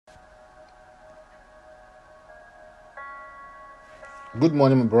Good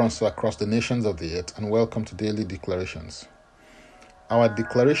morning, my brothers across the nations of the earth, and welcome to Daily Declarations. Our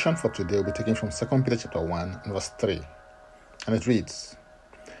declaration for today will be taken from 2 Peter chapter 1 and verse 3, and it reads,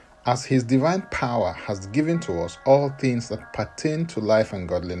 "As his divine power has given to us all things that pertain to life and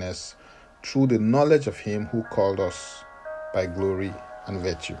godliness, through the knowledge of him who called us by glory and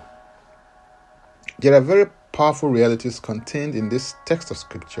virtue." There are very powerful realities contained in this text of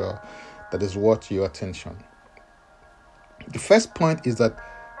scripture that is worth your attention. The first point is that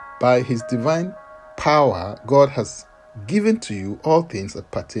by his divine power, God has given to you all things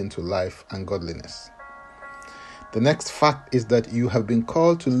that pertain to life and godliness. The next fact is that you have been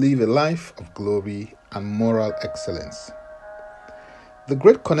called to live a life of glory and moral excellence. The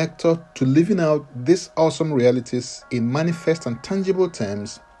great connector to living out these awesome realities in manifest and tangible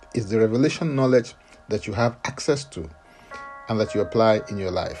terms is the revelation knowledge that you have access to and that you apply in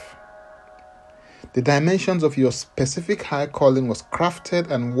your life. The dimensions of your specific high calling was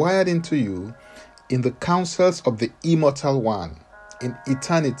crafted and wired into you in the counsels of the Immortal One in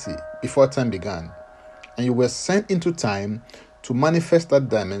eternity before time began, and you were sent into time to manifest that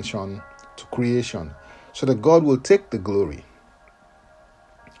dimension to creation so that God will take the glory.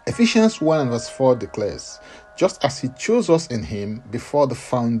 Ephesians 1 and verse 4 declares, "Just as he chose us in him before the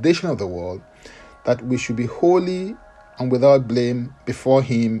foundation of the world, that we should be holy and without blame before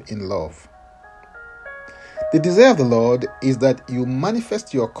him in love." The desire of the Lord is that you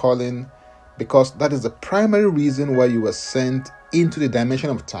manifest your calling because that is the primary reason why you were sent into the dimension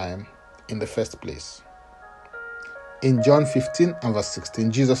of time in the first place. In John 15 and verse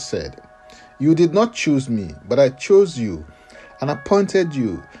 16, Jesus said, "You did not choose me, but I chose you and appointed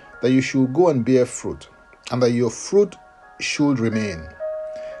you that you should go and bear fruit, and that your fruit should remain,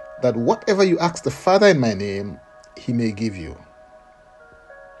 that whatever you ask the Father in my name, he may give you."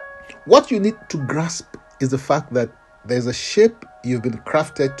 What you need to grasp is the fact that there is a shape you've been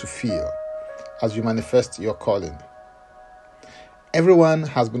crafted to feel as you manifest your calling. Everyone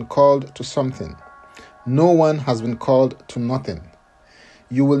has been called to something. No one has been called to nothing.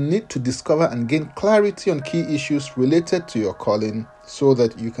 You will need to discover and gain clarity on key issues related to your calling so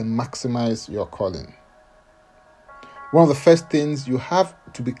that you can maximize your calling. One of the first things you have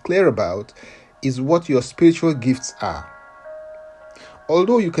to be clear about is what your spiritual gifts are.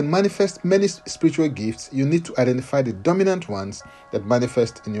 Although you can manifest many spiritual gifts, you need to identify the dominant ones that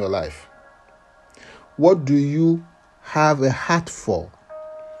manifest in your life. What do you have a heart for?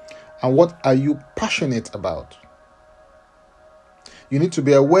 And what are you passionate about? You need to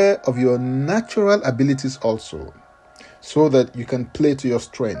be aware of your natural abilities also, so that you can play to your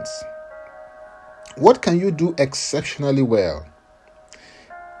strengths. What can you do exceptionally well?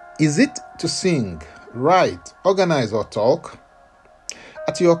 Is it to sing, write, organize, or talk?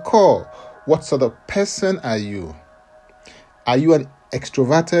 At your core, what sort of person are you? Are you an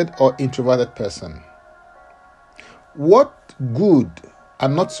extroverted or introverted person? What good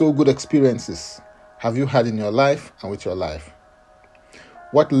and not so good experiences have you had in your life and with your life?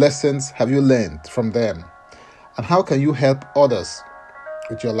 What lessons have you learned from them? And how can you help others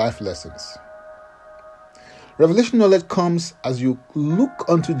with your life lessons? Revelation knowledge comes as you look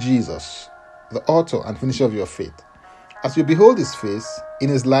unto Jesus, the author and finisher of your faith. As you behold his face, in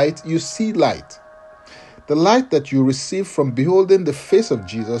his light, you see light. The light that you receive from beholding the face of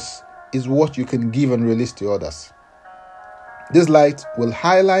Jesus is what you can give and release to others. This light will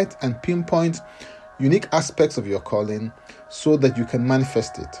highlight and pinpoint unique aspects of your calling so that you can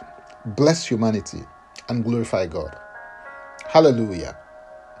manifest it, bless humanity, and glorify God. Hallelujah.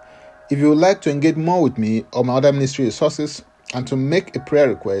 If you would like to engage more with me or my other ministry resources and to make a prayer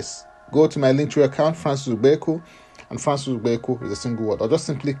request, go to my Linktree account, Francis Ubeku, and Francis Ubeku is a single word, or just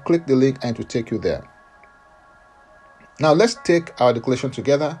simply click the link and it will take you there. Now let's take our declaration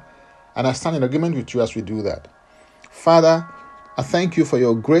together, and I stand in agreement with you as we do that. Father, I thank you for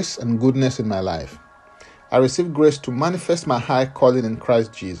your grace and goodness in my life. I receive grace to manifest my high calling in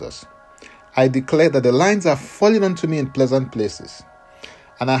Christ Jesus. I declare that the lines are falling onto me in pleasant places,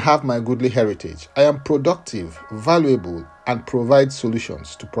 and I have my goodly heritage. I am productive, valuable, and provide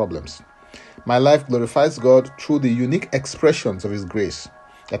solutions to problems. My life glorifies God through the unique expressions of his grace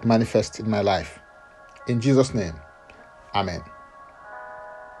that manifest in my life. In Jesus' name, amen.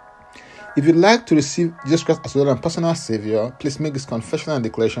 If you'd like to receive Jesus Christ as your Lord and personal Savior, please make this confession and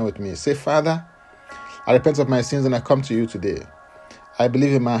declaration with me. Say, "Father, I repent of my sins and I come to you today. I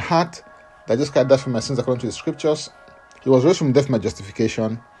believe in my heart that Jesus Christ died for my sins according to the scriptures. He was raised from death for my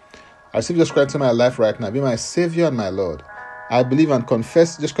justification. I receive Jesus Christ into my life right now. Be my Savior and my Lord. I believe and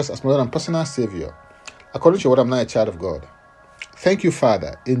confess Jesus Christ as my Lord and personal Savior. According to your word, I'm now a child of God. Thank you,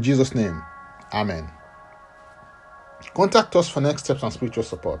 Father. In Jesus' name, amen. Contact us for next steps and spiritual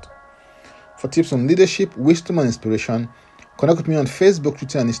support. For tips on leadership, wisdom, and inspiration, connect with me on Facebook,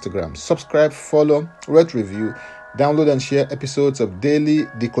 Twitter, and Instagram. Subscribe, follow, rate, review, download, and share episodes of Daily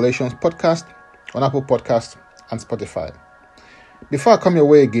Declarations podcast on Apple Podcasts and Spotify. Before I come your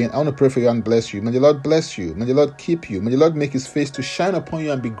way again, I want to pray for you and bless you. May the Lord bless you. May the Lord keep you. May the Lord make his face to shine upon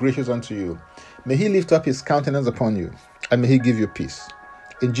you and be gracious unto you. May he lift up his countenance upon you, and may he give you peace.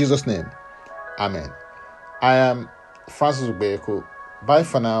 In Jesus' name, amen. I am Francis Ubeko. Bye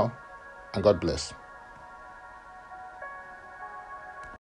for now, and God bless.